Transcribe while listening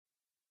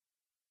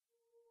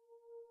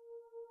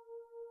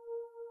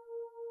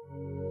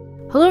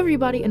Hello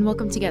everybody and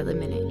welcome to Get Lit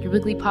Minute, your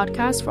weekly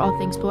podcast for all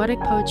things poetic,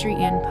 poetry,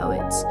 and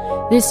poets.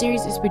 This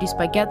series is produced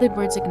by Get Lit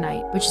Words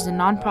Ignite, which is a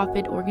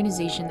non-profit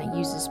organization that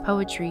uses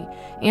poetry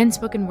and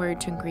spoken word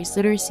to increase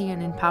literacy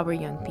and empower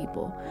young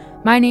people.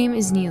 My name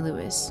is Nia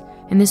Lewis.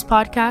 In this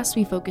podcast,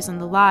 we focus on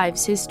the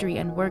lives, history,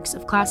 and works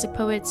of classic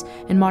poets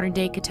and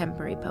modern-day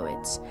contemporary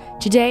poets.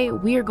 Today,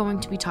 we are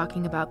going to be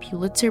talking about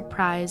Pulitzer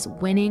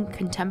Prize-winning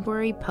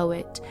contemporary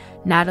poet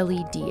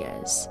Natalie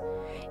Diaz.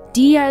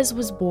 Diaz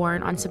was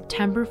born on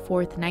September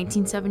 4th,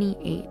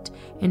 1978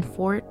 in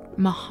Fort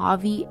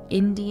Mojave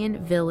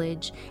Indian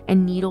Village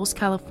in Needles,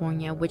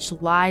 California, which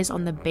lies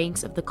on the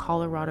banks of the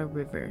Colorado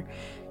River.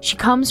 She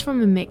comes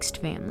from a mixed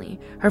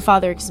family. Her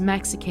father is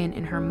Mexican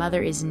and her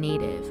mother is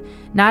Native.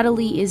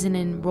 Natalie is an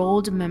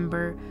enrolled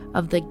member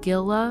of the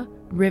Gila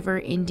River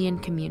Indian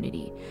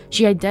community.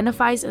 She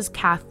identifies as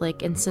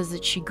Catholic and says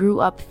that she grew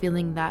up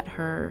feeling that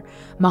her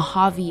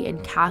Mojave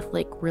and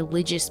Catholic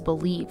religious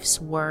beliefs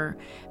were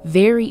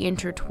very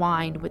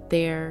intertwined with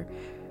their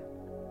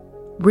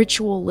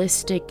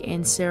ritualistic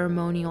and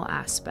ceremonial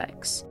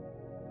aspects.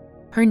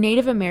 Her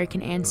Native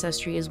American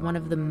ancestry is one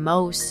of the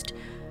most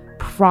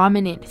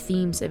prominent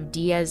themes of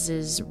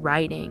Diaz's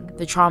writing.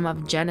 The trauma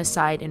of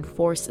genocide and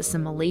forced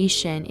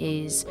assimilation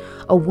is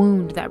a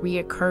wound that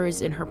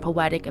reoccurs in her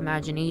poetic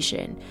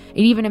imagination.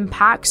 It even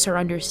impacts her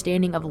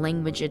understanding of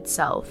language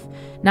itself.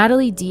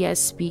 Natalie Diaz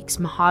speaks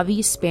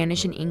Mojave,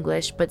 Spanish, and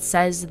English, but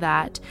says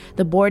that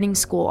the boarding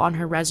school on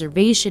her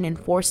reservation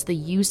enforced the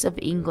use of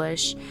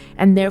English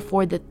and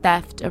therefore the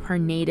theft of her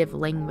native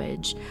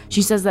language.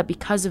 She says that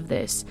because of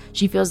this,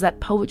 she feels that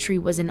poetry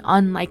was an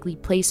unlikely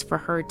place for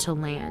her to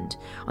land.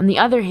 On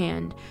the other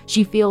hand,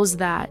 she feels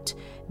that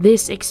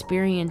this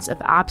experience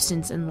of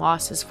absence and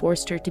loss has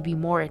forced her to be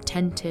more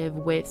attentive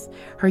with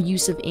her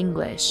use of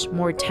English,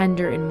 more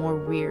tender and more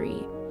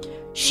weary.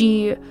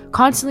 She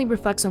constantly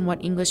reflects on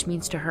what English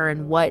means to her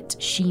and what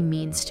she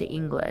means to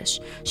English.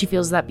 She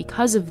feels that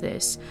because of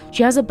this,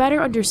 she has a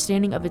better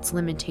understanding of its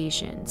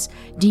limitations.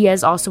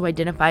 Diaz also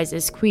identifies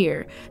as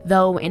queer,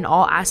 though in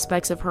all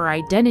aspects of her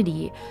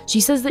identity,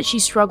 she says that she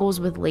struggles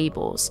with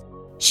labels.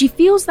 She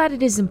feels that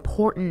it is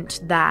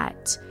important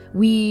that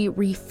we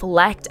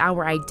reflect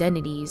our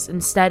identities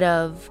instead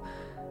of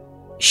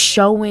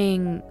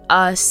showing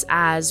us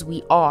as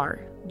we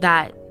are,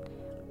 that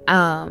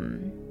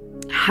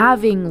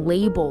having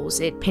labels,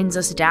 it pins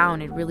us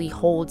down, it really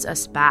holds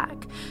us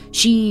back.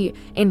 She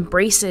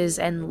embraces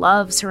and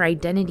loves her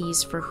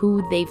identities for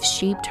who they've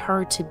shaped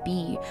her to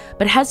be,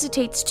 but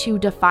hesitates to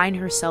define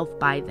herself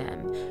by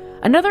them.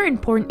 Another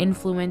important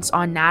influence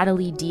on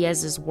Natalie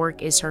Diaz's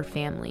work is her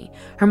family.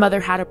 Her mother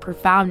had a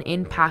profound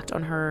impact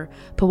on her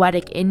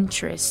poetic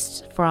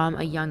interests from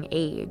a young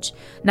age.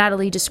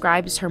 Natalie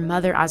describes her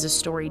mother as a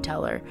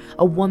storyteller,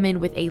 a woman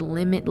with a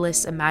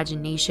limitless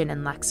imagination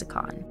and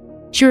lexicon.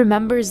 She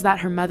remembers that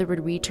her mother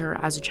would read to her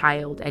as a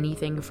child,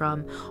 anything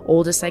from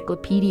old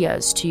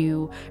encyclopedias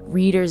to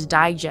Reader's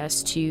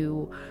Digest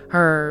to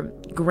her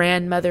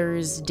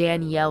grandmother's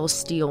Danielle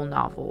Steele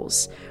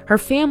novels. Her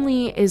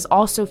family is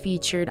also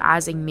featured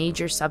as a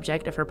major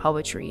subject of her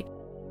poetry.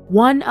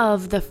 One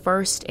of the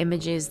first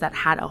images that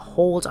had a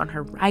hold on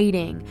her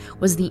writing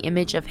was the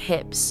image of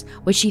hips,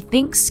 which she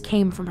thinks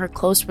came from her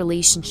close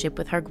relationship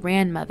with her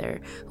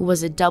grandmother, who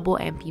was a double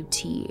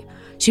amputee.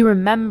 She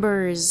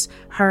remembers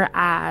her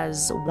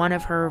as one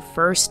of her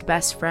first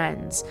best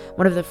friends,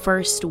 one of the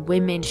first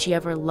women she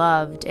ever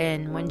loved,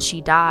 and when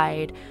she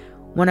died,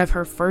 one of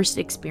her first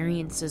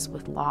experiences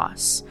with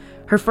loss.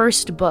 Her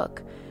first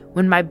book,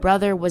 When My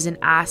Brother Was an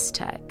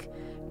Aztec,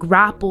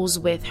 grapples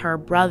with her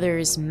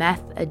brother's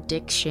meth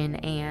addiction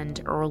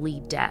and early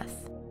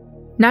death.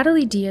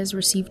 Natalie Diaz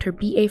received her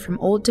BA from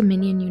Old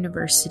Dominion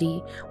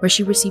University, where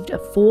she received a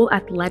full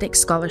athletic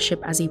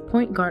scholarship as a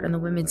point guard on the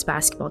women's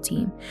basketball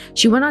team.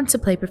 She went on to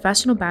play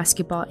professional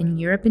basketball in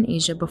Europe and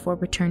Asia before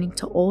returning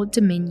to Old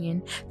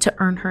Dominion to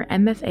earn her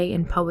MFA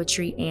in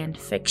poetry and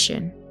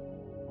fiction.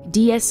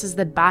 Diaz says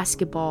that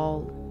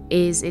basketball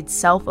is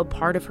itself a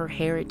part of her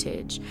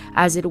heritage,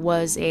 as it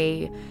was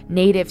a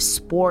native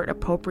sport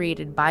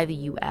appropriated by the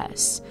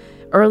U.S.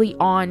 Early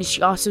on,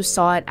 she also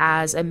saw it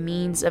as a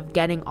means of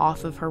getting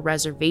off of her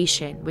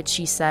reservation, which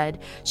she said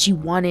she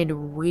wanted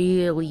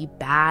really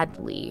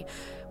badly.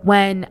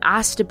 When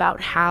asked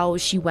about how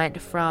she went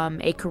from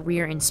a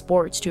career in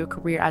sports to a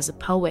career as a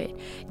poet,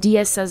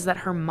 Diaz says that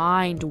her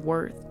mind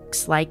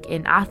works like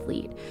an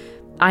athlete.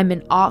 I'm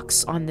an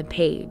ox on the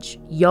page,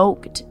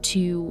 yoked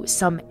to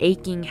some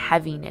aching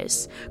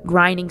heaviness,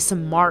 grinding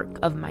some mark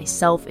of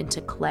myself into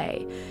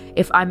clay.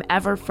 If I'm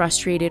ever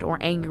frustrated or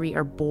angry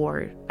or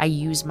bored, I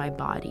use my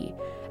body.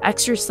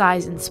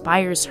 Exercise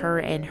inspires her,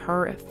 and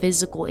her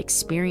physical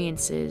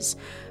experiences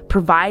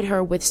provide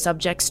her with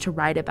subjects to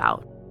write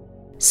about.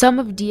 Some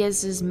of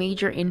Diaz's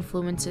major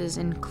influences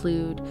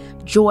include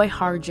Joy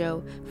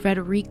Harjo,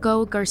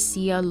 Federico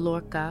Garcia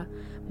Lorca,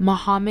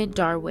 Mohamed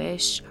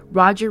Darwish,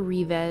 Roger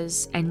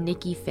Rivas, and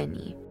Nikki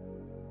Finney.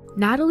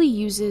 Natalie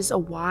uses a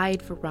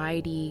wide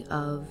variety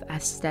of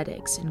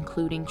aesthetics,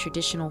 including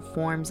traditional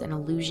forms and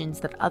illusions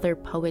that other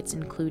poets,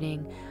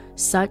 including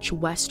such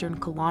Western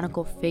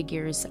colonial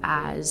figures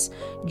as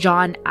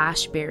John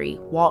Ashbery,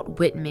 Walt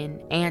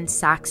Whitman, Anne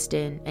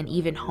Saxton, and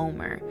even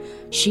Homer.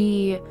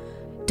 She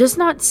does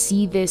not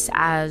see this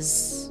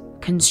as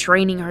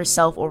constraining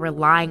herself or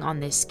relying on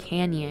this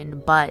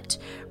canon, but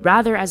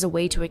rather as a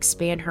way to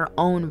expand her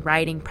own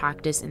writing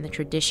practice in the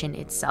tradition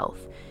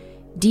itself.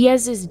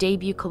 Diaz's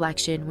debut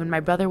collection, When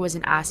My Brother Was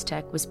an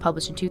Aztec, was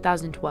published in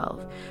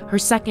 2012. Her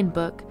second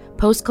book,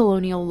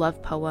 Post-Colonial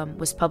Love Poem,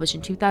 was published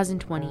in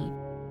 2020.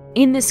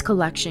 In this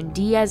collection,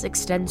 Diaz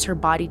extends her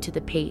body to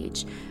the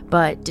page,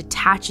 but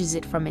detaches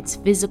it from its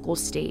physical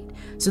state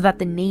so that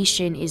the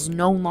nation is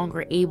no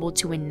longer able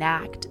to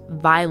enact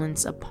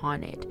violence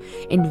upon it,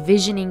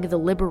 envisioning the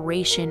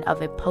liberation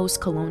of a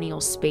post-colonial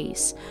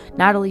space.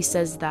 Natalie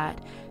says that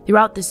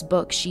throughout this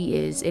book, she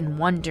is in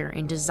wonder,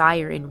 in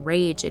desire, in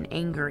rage, in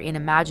anger, in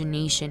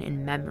imagination,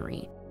 in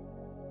memory.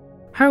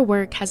 Her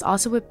work has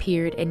also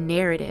appeared in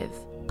Narrative,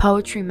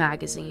 Poetry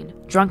Magazine,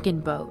 Drunken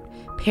Boat,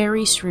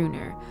 Perry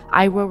Schreiner,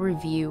 Iowa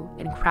Review,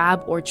 and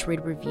Crab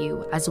Orchard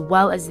Review, as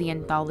well as the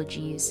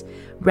anthologies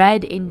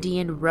Red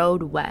Indian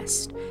Road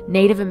West,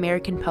 Native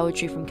American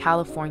Poetry from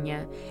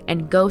California,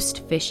 and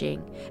Ghost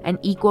Fishing, an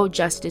Equal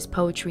Justice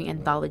Poetry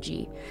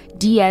Anthology.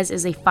 Diaz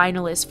is a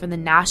finalist for the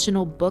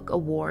National Book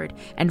Award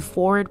and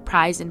Forward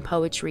Prize in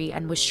Poetry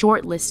and was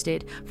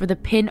shortlisted for the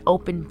PEN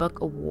Open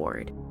Book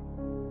Award.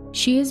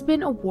 She has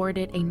been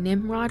awarded a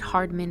Nimrod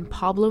Hardman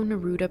Pablo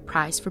Neruda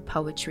Prize for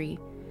Poetry,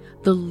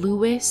 the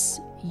Louis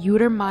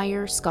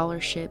Utermeyer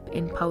Scholarship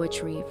in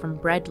Poetry from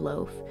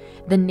Breadloaf,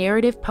 the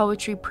Narrative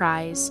Poetry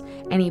Prize,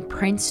 and a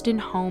Princeton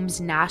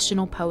Holmes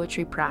National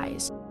Poetry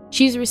Prize.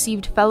 She's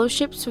received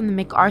fellowships from the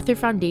MacArthur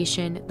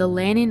Foundation, the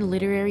Lannan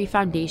Literary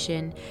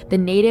Foundation, the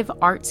Native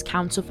Arts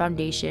Council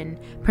Foundation,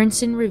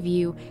 Princeton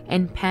Review,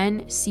 and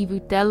Penn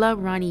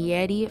Sivutella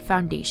Ranieri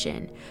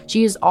Foundation.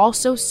 She has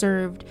also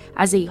served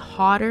as a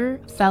Hodder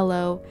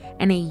Fellow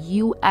and a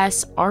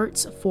U.S.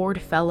 Arts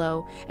Ford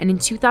Fellow, and in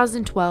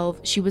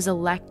 2012, she was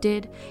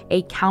elected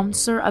a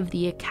Counselor of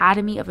the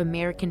Academy of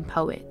American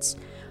Poets.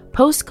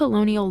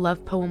 Post-Colonial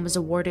Love Poem was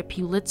awarded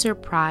Pulitzer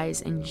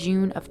Prize in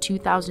June of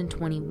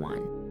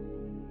 2021.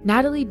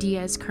 Natalie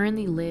Diaz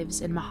currently lives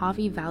in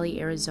Mojave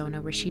Valley,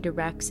 Arizona, where she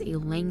directs a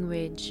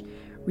language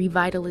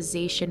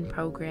revitalization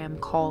program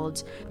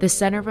called the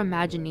Center of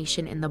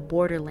Imagination in the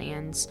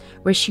Borderlands,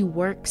 where she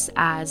works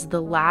as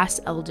the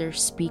last elder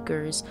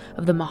speakers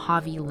of the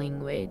Mojave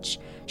language.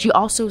 She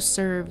also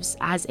serves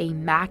as a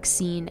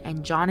Maxine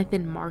and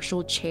Jonathan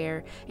Marshall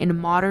Chair in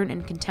Modern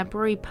and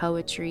Contemporary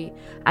Poetry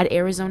at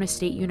Arizona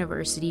State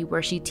University,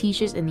 where she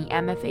teaches in the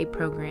MFA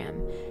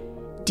program.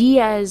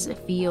 Diaz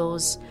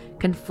feels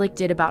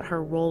conflicted about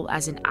her role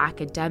as an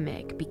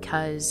academic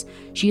because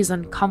she is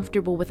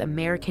uncomfortable with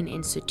American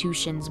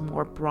institutions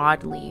more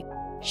broadly.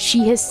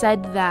 She has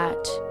said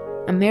that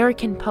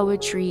American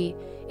poetry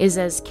is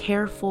as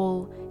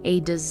careful a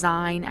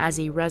design as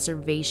a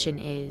reservation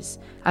is,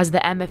 as the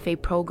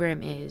MFA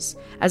program is,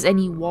 as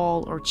any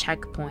wall or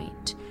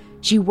checkpoint.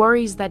 She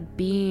worries that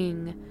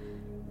being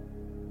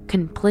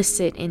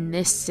complicit in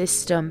this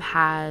system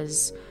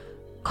has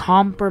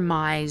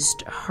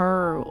compromised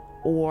her,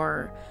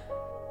 or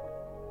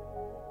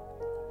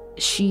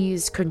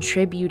she's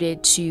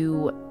contributed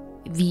to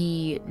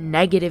the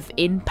negative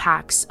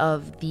impacts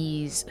of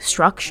these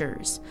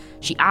structures.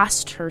 She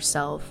asked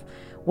herself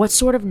what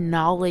sort of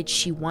knowledge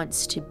she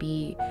wants to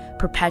be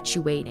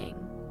perpetuating,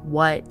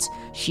 what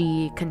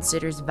she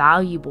considers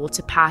valuable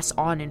to pass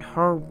on in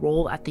her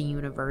role at the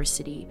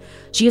university.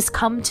 She has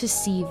come to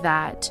see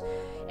that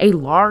a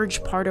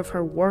large part of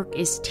her work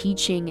is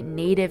teaching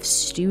Native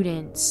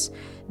students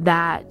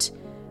that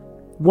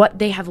what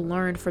they have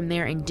learned from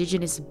their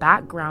indigenous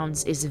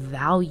backgrounds is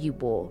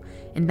valuable,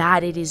 and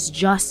that it is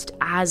just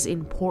as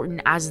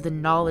important as the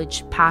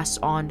knowledge passed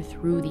on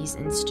through these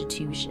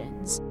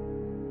institutions.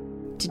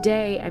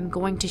 Today, I'm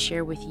going to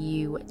share with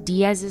you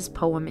Diaz's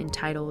poem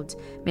entitled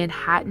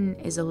Manhattan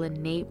is a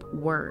Lenape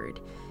Word.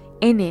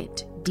 In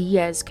it,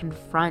 Diaz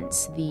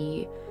confronts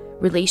the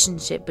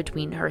relationship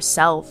between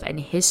herself and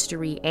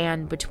history,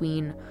 and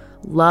between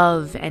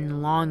love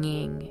and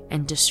longing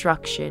and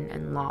destruction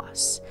and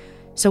loss.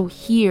 So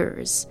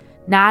here's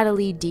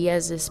Natalie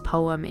Diaz's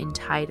poem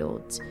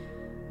entitled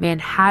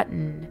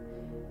Manhattan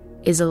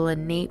is a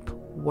Lenape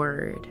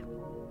Word.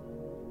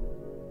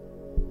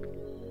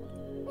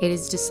 It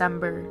is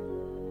December,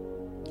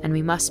 and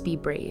we must be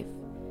brave.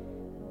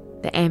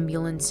 The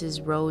ambulance's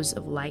rows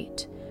of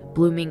light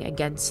blooming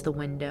against the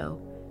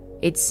window,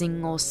 its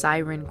single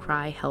siren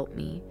cry, help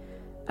me,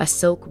 a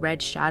silk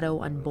red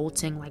shadow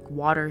unbolting like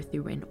water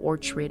through an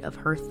orchard of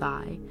her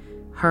thigh.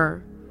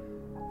 Her,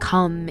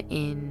 come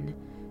in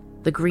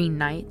the green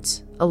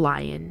night, a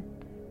lion.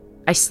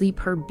 I sleep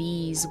her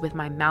bees with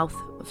my mouth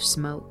of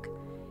smoke,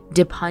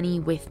 dip honey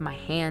with my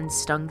hands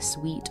stung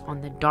sweet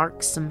on the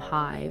darksome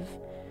hive.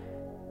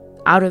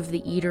 Out of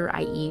the eater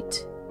I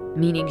eat,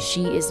 meaning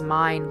she is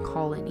mine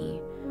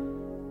colony.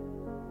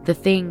 The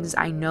things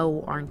I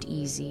know aren't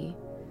easy.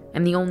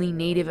 I'm the only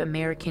Native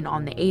American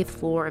on the 8th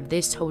floor of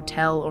this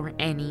hotel or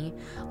any,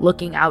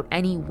 looking out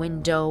any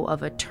window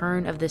of a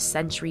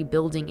turn-of-the-century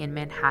building in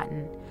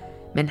Manhattan.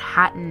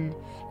 Manhattan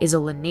is a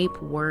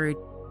Lenape word.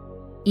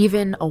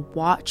 Even a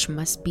watch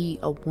must be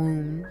a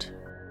wound.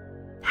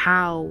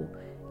 How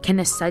can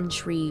a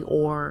century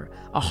or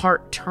a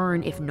heart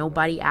turn if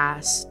nobody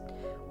asked?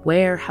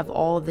 Where have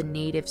all the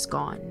natives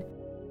gone?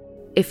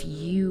 If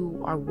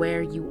you are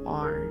where you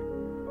are,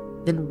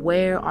 then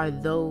where are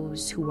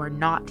those who are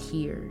not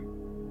here?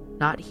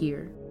 Not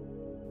here.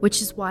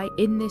 Which is why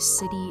in this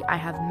city I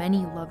have many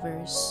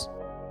lovers.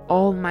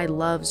 All my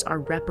loves are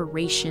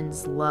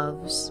reparations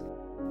loves.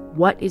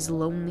 What is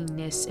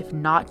loneliness if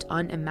not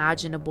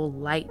unimaginable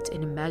light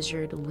in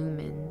measured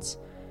lumens?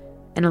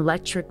 An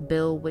electric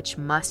bill which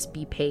must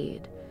be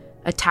paid.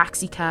 A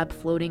taxicab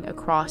floating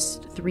across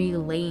 3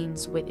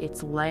 lanes with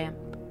its lamp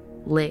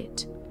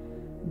lit.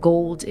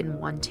 Gold in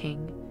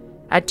wanting.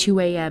 At 2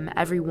 a.m.,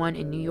 everyone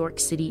in New York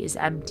City is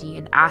empty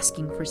and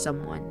asking for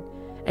someone.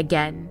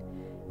 Again,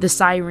 the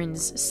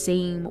siren's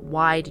same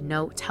wide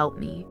note help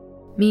me.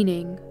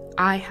 Meaning,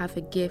 I have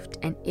a gift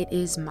and it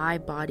is my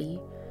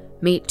body,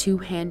 made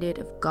 2-handed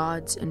of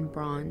gauze and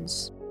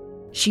bronze.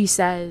 She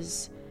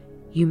says,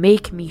 "You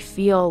make me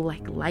feel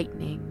like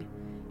lightning."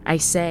 I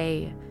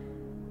say,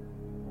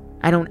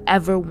 "I don't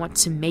ever want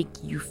to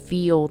make you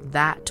feel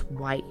that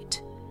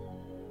white."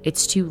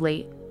 It's too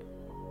late.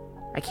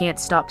 I can't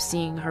stop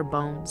seeing her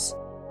bones.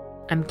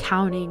 I'm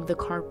counting the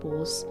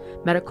carpals,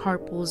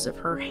 metacarpals of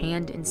her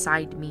hand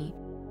inside me.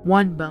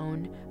 One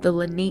bone, the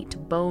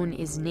lunate bone,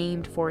 is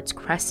named for its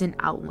crescent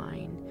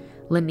outline.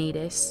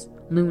 Lunatus,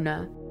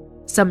 Luna.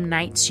 Some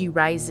nights she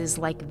rises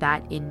like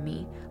that in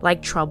me,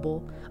 like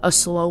trouble, a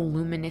slow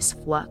luminous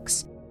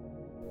flux.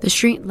 The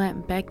street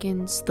lamp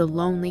beckons the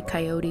lonely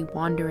coyote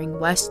wandering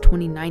West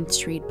 29th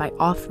Street by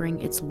offering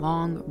its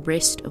long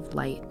wrist of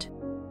light.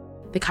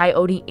 The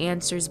coyote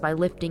answers by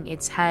lifting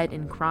its head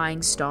and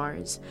crying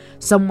stars.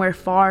 Somewhere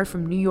far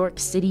from New York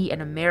City,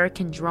 an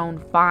American drone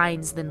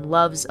finds then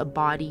loves a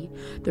body.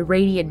 The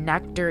radiant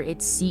nectar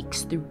it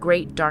seeks through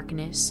great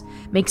darkness,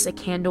 makes a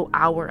candle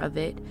hour of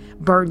it,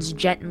 burns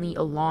gently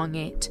along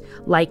it,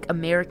 like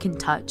American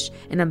touch,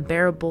 an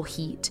unbearable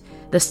heat.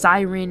 The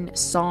siren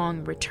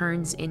song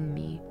returns in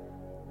me.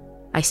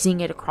 I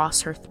sing it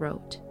across her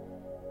throat.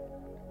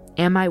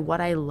 Am I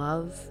what I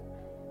love?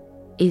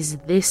 Is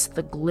this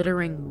the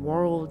glittering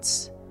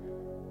worlds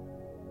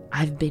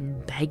I've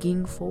been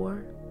begging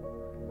for?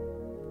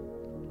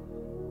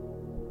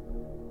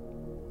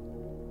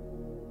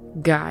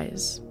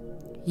 Guys,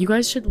 you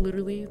guys should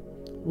literally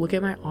look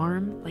at my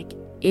arm, like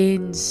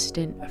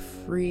instant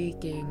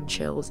freaking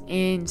chills,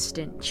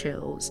 instant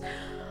chills.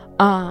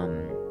 I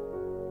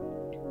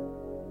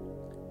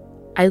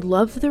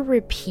love the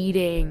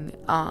repeating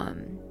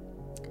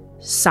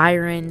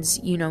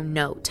sirens,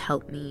 note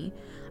help me.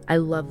 I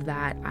love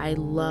that. I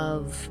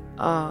love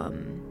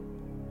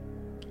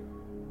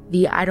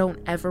the I don't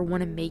ever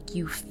want to make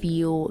you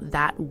feel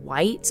that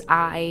white.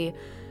 I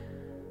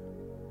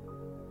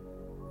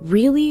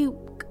really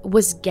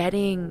was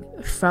getting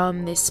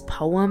from this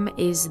poem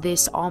is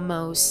this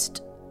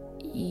almost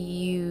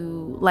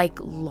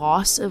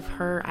loss of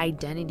her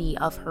identity,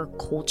 of her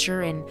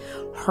culture, and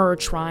her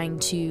trying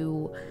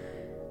to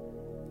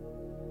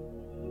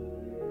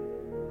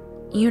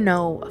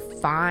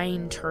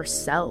find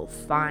herself,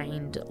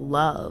 find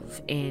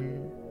love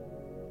in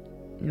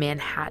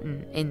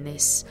Manhattan, in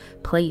this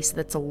place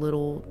that's a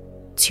little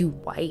too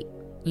white.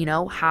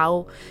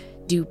 How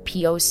do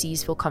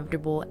POCs feel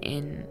comfortable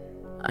in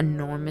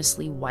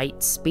enormously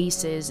white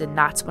spaces? And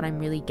that's what I'm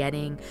really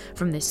getting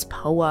from this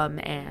poem.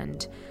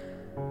 And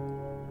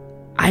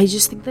I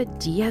just think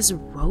that Diaz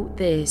wrote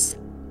this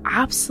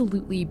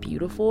absolutely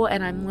beautiful.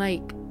 And I'm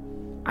like,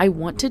 I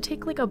want to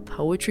take a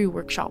poetry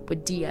workshop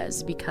with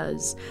Diaz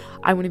because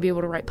I want to be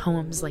able to write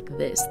poems like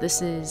this.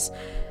 This is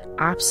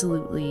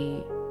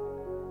absolutely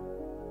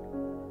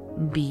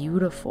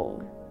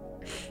beautiful.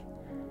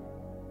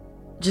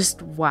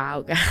 Just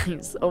wow,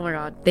 guys. Oh my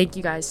god. Thank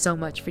you guys so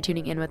much for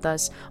tuning in with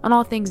us on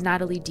all things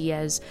Natalie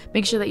Diaz.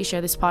 Make sure that you share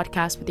this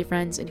podcast with your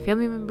friends and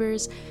family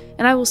members,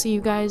 and I will see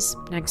you guys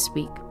next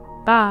week.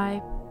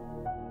 Bye.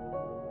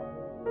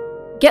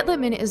 Get Lit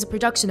Minute is a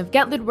production of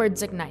Get Lit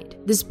Words Ignite.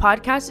 This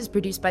podcast is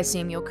produced by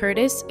Samuel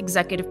Curtis,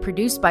 executive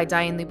produced by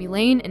Diane Libby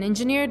Lane, and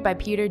engineered by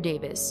Peter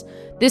Davis.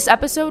 This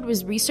episode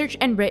was researched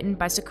and written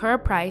by Sakura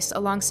Price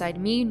alongside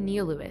me,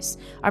 Nia Lewis.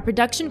 Our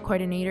production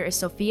coordinator is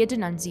Sophia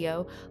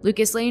D'Annunzio.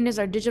 Lucas Lane is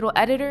our digital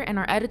editor, and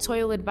our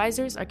editorial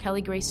advisors are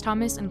Kelly Grace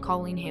Thomas and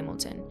Colleen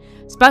Hamilton.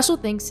 Special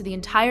thanks to the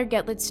entire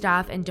Get Lit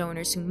staff and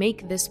donors who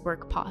make this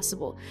work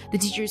possible, the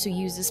teachers who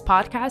use this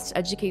podcast to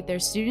educate their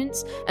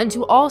students, and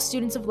to all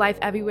students of life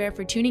everywhere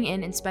for tuning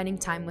in and spending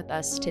time with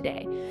us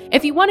today.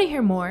 If you want to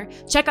hear more,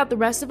 check out the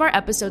rest of our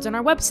episodes on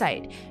our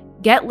website,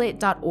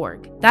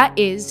 getlit.org. That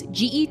is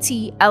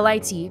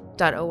getlit.org.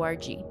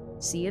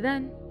 See you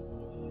then.